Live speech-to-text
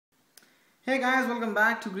Hey guys, welcome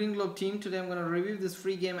back to Green Globe Team. Today I'm going to review this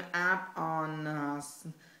free game app on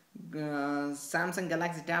Samsung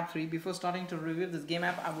Galaxy Tab 3. Before starting to review this game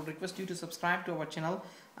app, I would request you to subscribe to our channel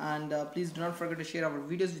and please do not forget to share our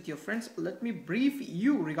videos with your friends. Let me brief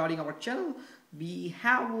you regarding our channel. We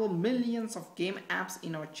have millions of game apps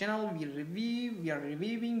in our channel. We review, we are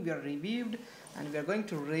reviewing, we are reviewed, and we are going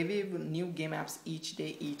to review new game apps each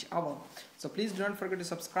day, each hour. So please do not forget to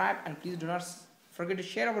subscribe and please do not forget to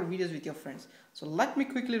share our videos with your friends. So let me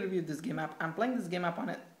quickly review this game app. I'm playing this game app on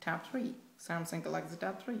a Tab 3, Samsung Galaxy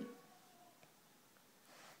Tab 3.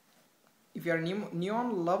 If you are a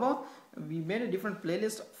neon lover, we made a different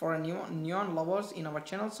playlist for neon lovers in our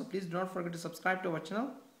channel. So please do not forget to subscribe to our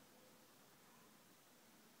channel.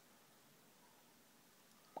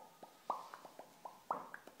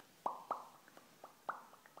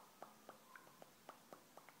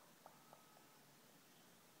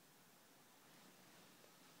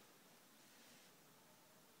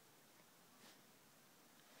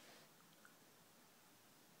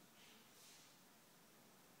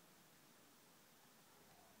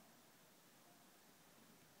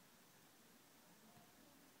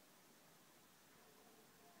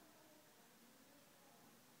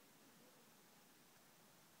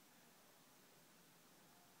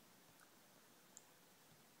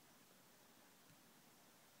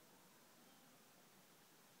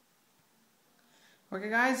 Okay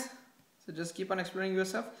guys, so just keep on exploring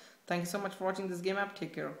yourself. Thank you so much for watching this game app.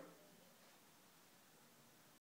 Take care.